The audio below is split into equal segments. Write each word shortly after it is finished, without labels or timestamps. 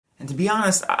And to be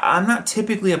honest, I'm not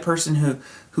typically a person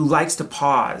who likes to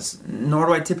pause, nor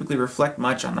do I typically reflect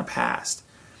much on the past.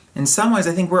 In some ways,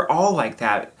 I think we're all like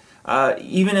that.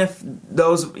 Even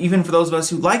for those of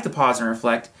us who like to pause and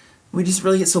reflect, we just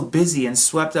really get so busy and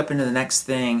swept up into the next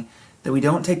thing that we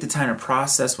don't take the time to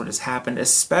process what has happened,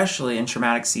 especially in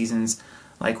traumatic seasons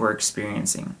like we're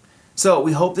experiencing. So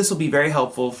we hope this will be very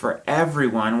helpful for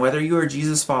everyone, whether you are a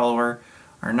Jesus follower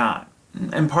or not.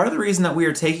 And part of the reason that we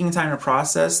are taking time to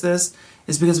process this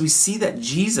is because we see that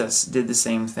Jesus did the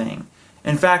same thing.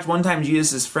 In fact, one time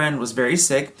Jesus' friend was very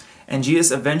sick, and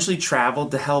Jesus eventually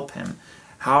traveled to help him.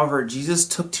 However, Jesus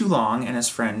took too long and his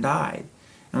friend died.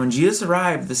 And when Jesus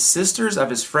arrived, the sisters of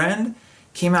his friend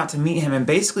came out to meet him and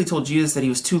basically told Jesus that he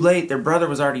was too late, their brother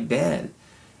was already dead.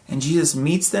 And Jesus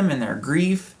meets them in their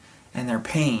grief and their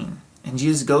pain. And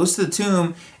Jesus goes to the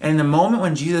tomb, and in the moment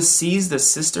when Jesus sees the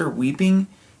sister weeping,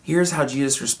 here's how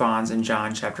Jesus responds in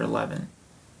John chapter 11.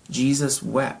 Jesus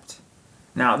wept.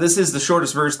 Now, this is the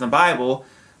shortest verse in the Bible,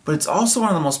 but it's also one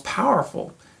of the most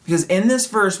powerful, because in this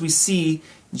verse we see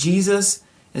Jesus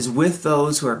is with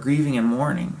those who are grieving and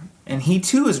mourning. And he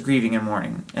too is grieving and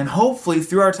mourning. And hopefully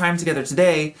through our time together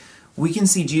today, we can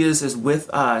see Jesus is with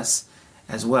us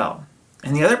as well.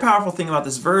 And the other powerful thing about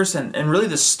this verse and really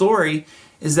the story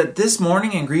is that this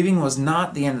mourning and grieving was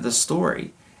not the end of the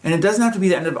story. And it doesn't have to be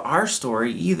the end of our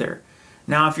story either.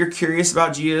 Now, if you're curious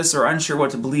about Jesus or unsure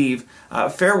what to believe,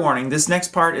 fair warning, this next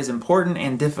part is important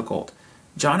and difficult.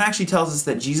 John actually tells us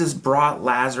that Jesus brought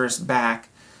Lazarus back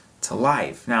to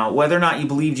life. Now, whether or not you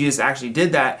believe Jesus actually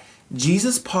did that,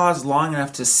 Jesus paused long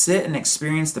enough to sit and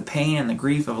experience the pain and the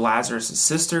grief of Lazarus'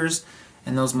 sisters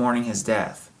and those mourning his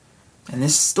death. And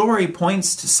this story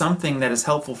points to something that is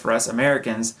helpful for us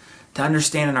Americans to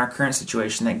understand in our current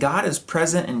situation, that God is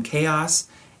present in chaos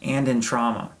and in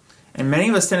trauma. And many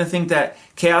of us tend to think that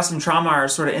chaos and trauma are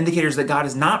sort of indicators that God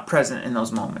is not present in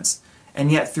those moments.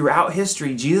 And yet throughout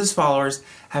history, Jesus' followers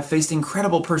have faced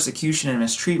incredible persecution and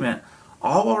mistreatment,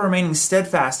 all while remaining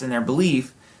steadfast in their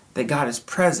belief that God is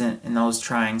present in those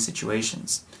trying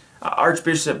situations.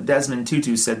 Archbishop Desmond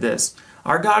Tutu said this: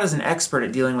 "Our God is an expert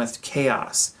at dealing with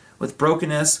chaos, with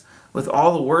brokenness, with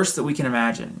all the worst that we can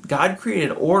imagine. God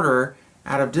created order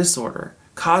out of disorder,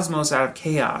 cosmos out of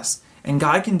chaos, and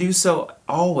God can do so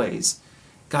always.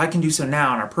 God can do so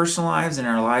now in our personal lives, in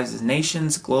our lives as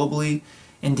nations, globally.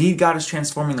 Indeed, God is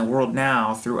transforming the world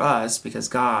now through us because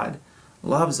God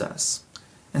loves us."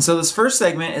 And so this first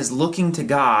segment is looking to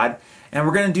God, and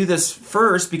we're going to do this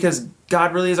first because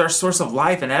God really is our source of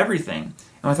life and everything.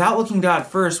 And without looking to God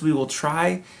first, we will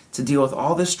try to deal with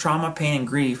all this trauma, pain, and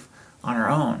grief on our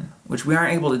own, which we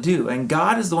aren't able to do. And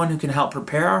God is the one who can help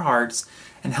prepare our hearts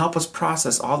and help us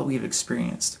process all that we've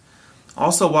experienced.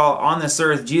 Also, while on this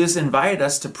earth, Jesus invited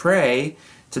us to pray,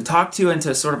 to talk to and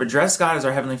to sort of address God as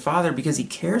our Heavenly Father because He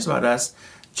cares about us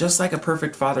just like a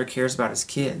perfect father cares about his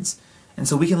kids. And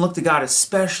so we can look to God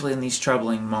especially in these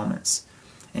troubling moments.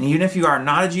 And even if you are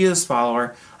not a Jesus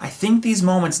follower, I think these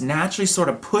moments naturally sort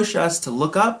of push us to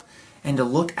look up and to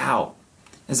look out.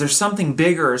 Is there something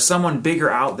bigger or someone bigger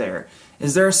out there?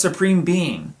 Is there a supreme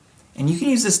being? And you can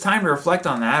use this time to reflect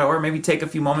on that, or maybe take a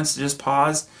few moments to just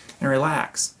pause and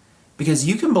relax. Because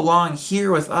you can belong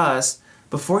here with us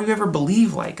before you ever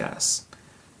believe like us.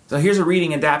 So here's a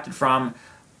reading adapted from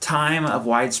Time of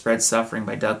Widespread Suffering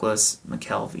by Douglas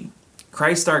McKelvey.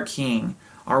 Christ our King,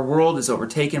 our world is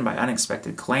overtaken by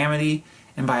unexpected calamity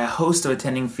and by a host of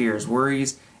attending fears,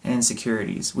 worries, and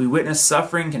insecurities. We witness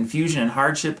suffering, confusion, and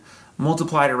hardship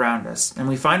multiplied around us, and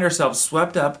we find ourselves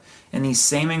swept up in these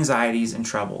same anxieties and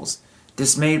troubles,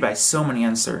 dismayed by so many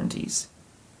uncertainties.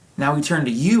 Now we turn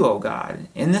to you, O God,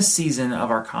 in this season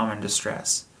of our common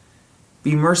distress.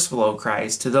 Be merciful, O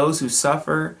Christ, to those who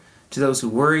suffer, to those who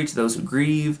worry, to those who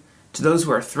grieve, to those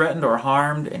who are threatened or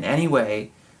harmed in any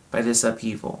way by this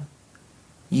upheaval.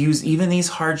 Use even these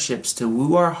hardships to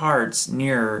woo our hearts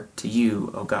nearer to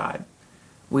you, O God.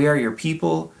 We are your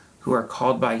people who are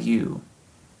called by you.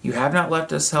 You have not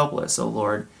left us helpless, O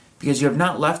Lord, because you have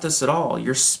not left us at all.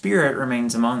 Your Spirit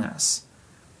remains among us.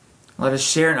 Let us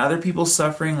share in other people's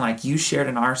suffering like you shared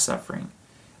in our suffering.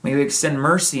 May we extend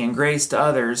mercy and grace to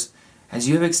others as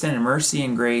you have extended mercy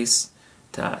and grace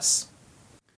to us.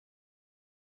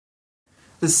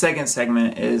 The second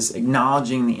segment is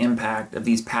acknowledging the impact of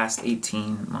these past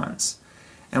 18 months.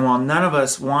 And while none of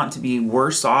us want to be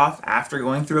worse off after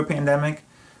going through a pandemic,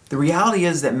 the reality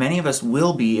is that many of us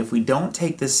will be if we don't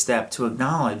take this step to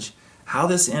acknowledge how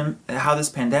this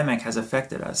pandemic has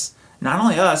affected us. Not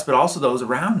only us, but also those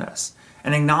around us.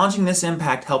 And acknowledging this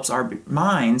impact helps our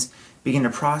minds begin to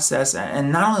process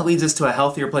and not only leads us to a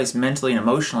healthier place mentally and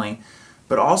emotionally,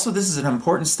 but also this is an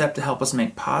important step to help us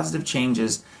make positive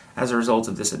changes as a result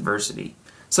of this adversity.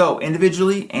 So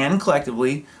individually and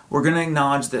collectively, we're going to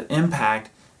acknowledge the impact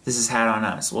this has had on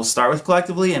us. We'll start with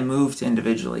collectively and move to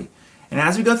individually. And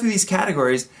as we go through these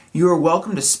categories, you are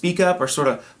welcome to speak up or sort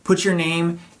of put your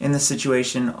name in the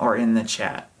situation or in the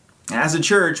chat. As a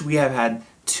church, we have had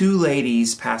 2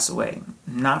 ladies pass away,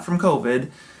 not from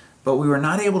COVID, but we were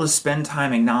not able to spend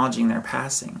time acknowledging their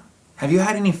passing. Have you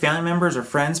had any family members or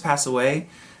friends pass away,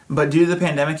 but due to the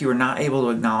pandemic you were not able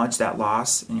to acknowledge that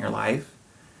loss in your life?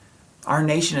 Our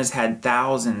nation has had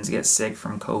thousands get sick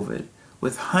from COVID,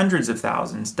 with hundreds of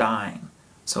thousands dying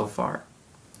so far.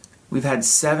 We've had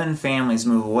 7 families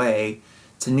move away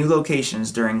to new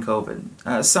locations during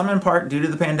COVID, some in part due to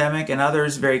the pandemic and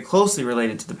others very closely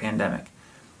related to the pandemic.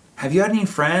 Have you had any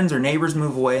friends or neighbors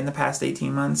move away in the past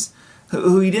 18 months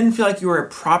who you didn't feel like you were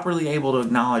properly able to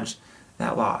acknowledge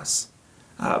that loss?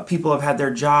 People have had their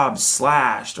jobs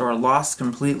slashed or lost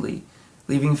completely,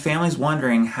 leaving families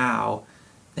wondering how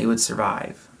they would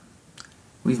survive.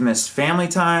 We've missed family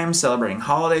time, celebrating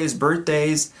holidays,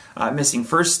 birthdays, missing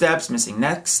first steps, missing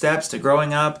next steps to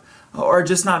growing up, or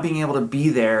just not being able to be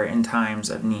there in times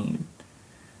of need.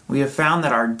 We have found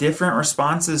that our different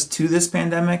responses to this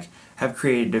pandemic have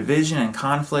created division and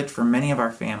conflict for many of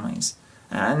our families.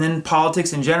 And then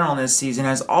politics in general in this season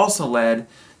has also led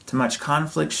to much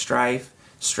conflict, strife,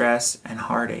 stress, and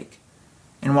heartache.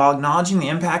 And while acknowledging the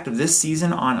impact of this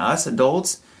season on us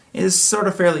adults is sort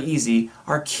of fairly easy,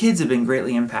 our kids have been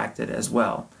greatly impacted as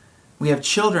well. We have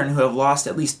children who have lost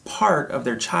at least part of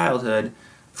their childhood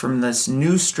from this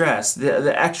new stress,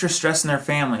 the extra stress in their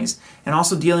families, and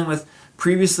also dealing with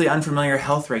previously unfamiliar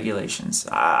health regulations,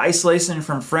 isolation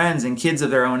from friends and kids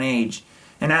of their own age.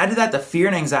 And add to that the fear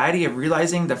and anxiety of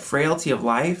realizing the frailty of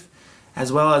life, as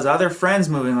well as other friends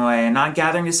moving away and not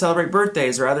gathering to celebrate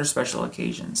birthdays or other special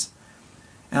occasions.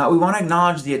 We want to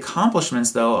acknowledge the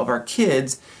accomplishments, though, of our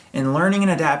kids in learning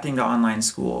and adapting to online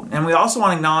school. And we also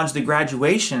want to acknowledge the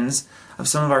graduations of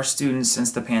some of our students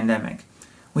since the pandemic.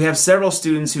 We have several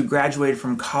students who graduated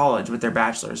from college with their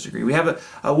bachelor's degree. We have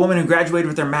a woman who graduated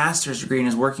with their master's degree and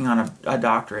is working on a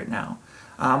doctorate now.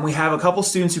 We have a couple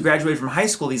students who graduated from high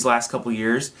school these last couple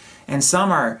years, and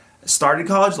some are started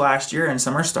college last year and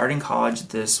some are starting college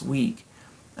this week.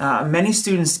 Many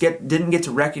students didn't get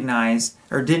recognized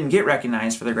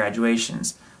for their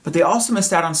graduations, but they also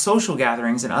missed out on social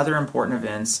gatherings and other important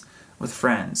events with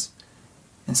friends.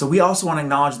 And so we also want to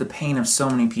acknowledge the pain of so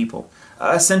many people.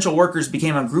 Essential workers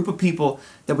became a group of people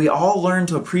that we all learned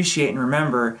to appreciate and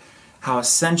remember how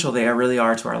essential they really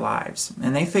are to our lives.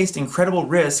 And they faced incredible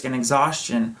risk and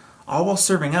exhaustion all while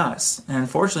serving us. And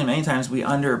unfortunately, many times we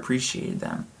underappreciated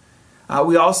them.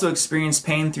 We also experienced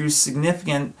pain through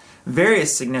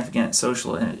various significant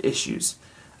social issues.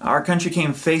 Our country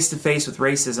came face to face with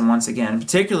racism once again,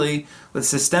 particularly with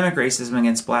systemic racism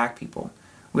against black people.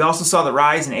 We also saw the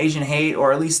rise in Asian hate,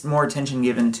 or at least more attention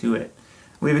given to it.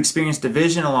 We've experienced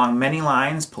division along many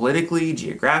lines, politically,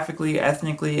 geographically,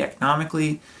 ethnically,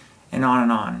 economically, and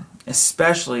on,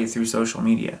 especially through social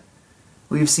media.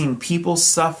 We've seen people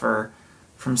suffer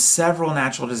from several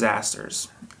natural disasters,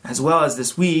 as well as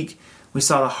this week, we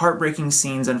saw the heartbreaking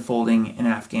scenes unfolding in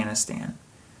Afghanistan.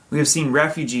 We have seen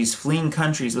refugees fleeing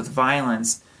countries with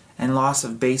violence and loss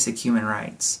of basic human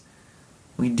rights.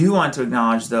 We do want to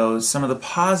acknowledge, though, some of the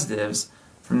positives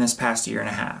from this past year and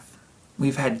a half.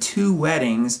 We've had 2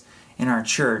 weddings in our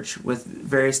church with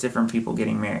various different people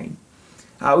getting married.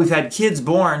 We've had kids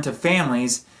born to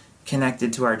families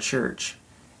connected to our church.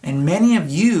 And many of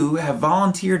you have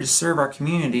volunteered to serve our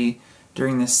community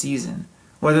during this season,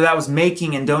 whether that was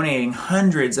making and donating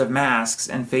hundreds of masks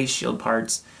and face shield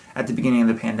parts at the beginning of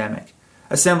the pandemic,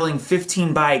 assembling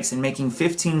 15 bikes and making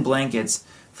 15 blankets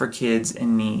for kids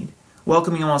in need,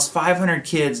 welcoming almost 500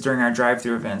 kids during our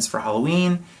drive-thru events for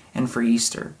Halloween and for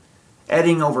Easter,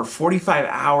 editing over 45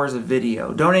 hours of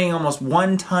video, donating almost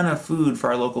 1 ton of food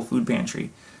for our local food pantry,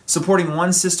 supporting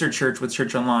one sister church with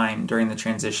Church Online during the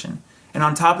transition. And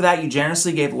on top of that, you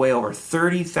generously gave away over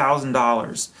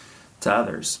 $30,000 to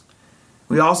others.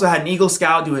 We also had an Eagle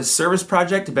Scout do his service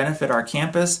project to benefit our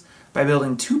campus by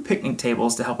building 2 picnic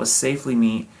tables to help us safely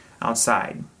meet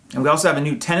outside. And we also have a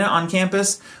new tenant on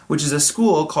campus, which is a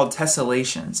school called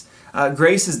Tessellations.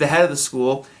 Grace is the head of the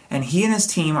school, and he and his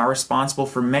team are responsible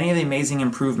for many of the amazing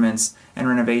improvements and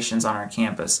renovations on our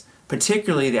campus,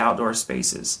 particularly the outdoor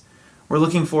spaces. We're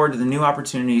looking forward to the new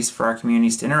opportunities for our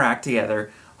communities to interact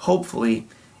together, hopefully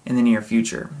in the near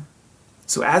future.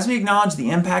 So as we acknowledge the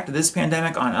impact of this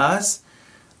pandemic on us,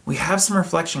 we have some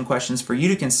reflection questions for you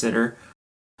to consider.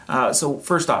 So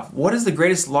first off, what is the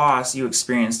greatest loss you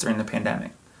experienced during the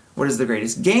pandemic? What is the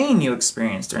greatest gain you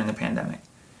experienced during the pandemic?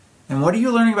 And what are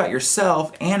you learning about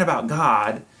yourself and about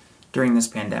God during this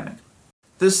pandemic?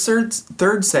 This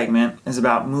third segment is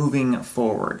about moving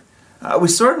forward. We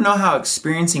sort of know how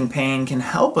experiencing pain can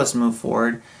help us move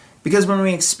forward, because when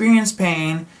we experience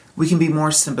pain, we can be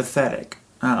more sympathetic,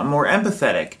 more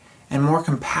empathetic, and more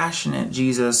compassionate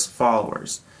Jesus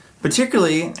followers,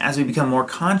 particularly as we become more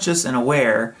conscious and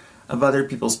aware of other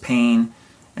people's pain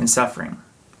and suffering.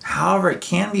 However, it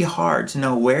can be hard to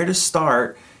know where to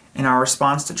start in our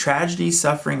response to tragedy,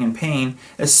 suffering, and pain,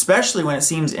 especially when it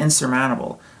seems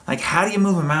insurmountable. Like, how do you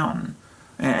move a mountain?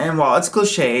 And while it's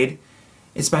cliched,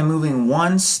 it's by moving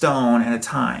one stone at a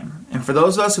time. And for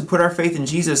those of us who put our faith in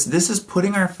Jesus, this is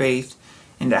putting our faith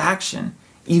into action,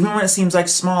 even when it seems like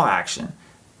small action.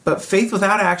 But faith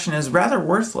without action is rather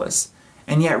worthless.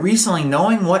 And yet recently,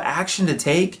 knowing what action to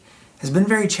take has been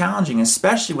very challenging,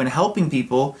 especially when helping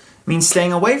people means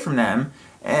staying away from them.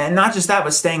 And not just that,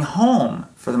 but staying home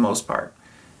for the most part.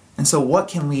 And so what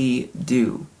can we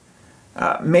do?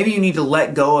 Maybe you need to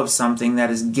let go of something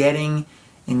that is getting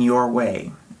in your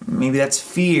way. Maybe that's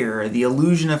fear, the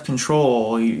illusion of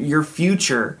control, your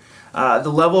future, the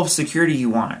level of security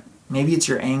you want. Maybe it's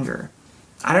your anger.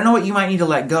 I don't know what you might need to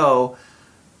let go,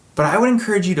 but I would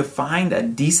encourage you to find a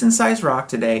decent-sized rock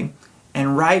today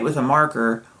and write with a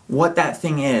marker what that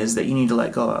thing is that you need to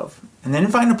let go of. And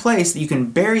then find a place that you can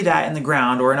bury that in the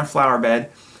ground or in a flower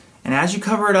bed. And as you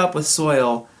cover it up with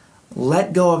soil,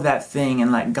 let go of that thing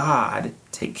and let God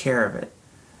take care of it.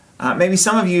 Maybe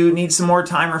some of you need some more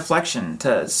time reflection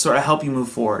to sort of help you move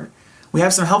forward. We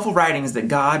have some helpful writings that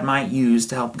God might use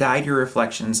to help guide your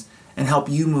reflections and help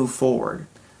you move forward.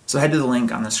 So head to the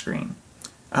link on the screen.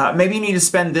 Maybe you need to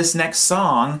spend this next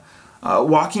song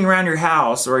walking around your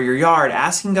house or your yard,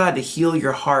 asking God to heal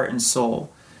your heart and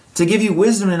soul, to give you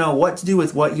wisdom to know what to do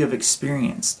with what you have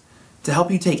experienced, to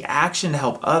help you take action to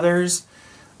help others,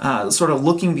 sort of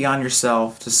looking beyond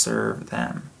yourself to serve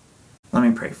them. Let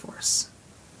me pray for us.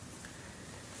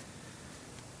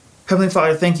 Heavenly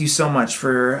Father, thank you so much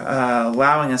for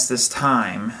allowing us this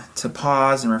time to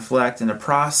pause and reflect and to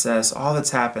process all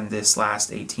that's happened this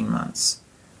last 18 months.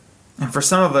 And for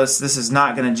some of us, this is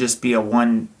not going to just be a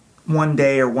one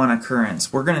day or one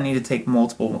occurrence. We're going to need to take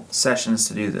multiple sessions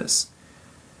to do this.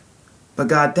 But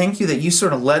God, thank you that you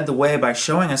sort of led the way by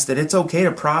showing us that it's okay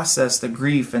to process the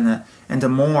grief and to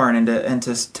mourn and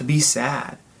to be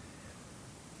sad.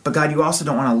 But God, you also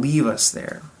don't want to leave us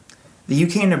there. That you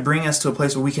came to bring us to a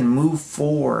place where we can move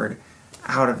forward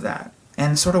out of that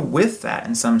and sort of with that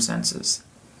in some senses.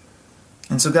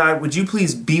 And so God, would you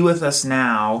please be with us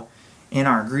now in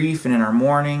our grief and in our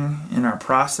mourning, in our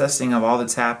processing of all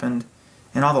that's happened,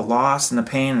 and all the loss and the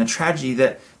pain and the tragedy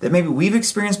that maybe we've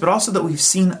experienced, but also that we've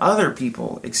seen other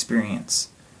people experience.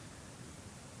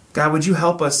 God, would you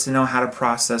help us to know how to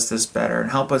process this better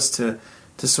and help us to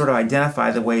sort of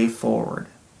identify the way forward?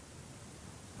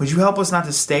 Would you help us not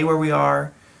to stay where we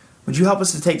are? Would you help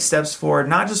us to take steps forward,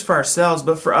 not just for ourselves,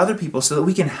 but for other people, so that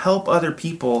we can help other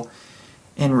people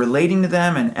in relating to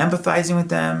them and empathizing with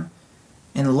them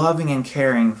and loving and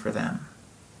caring for them?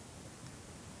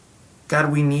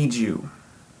 God, we need you.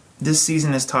 This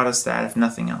season has taught us that, if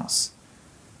nothing else.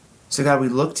 So God, we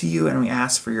look to you and we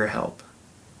ask for your help.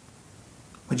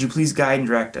 Would you please guide and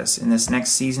direct us in this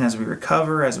next season as we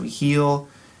recover, as we heal,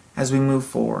 as we move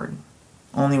forward,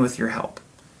 only with your help.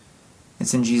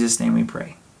 It's in Jesus' name we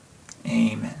pray.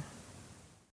 Amen.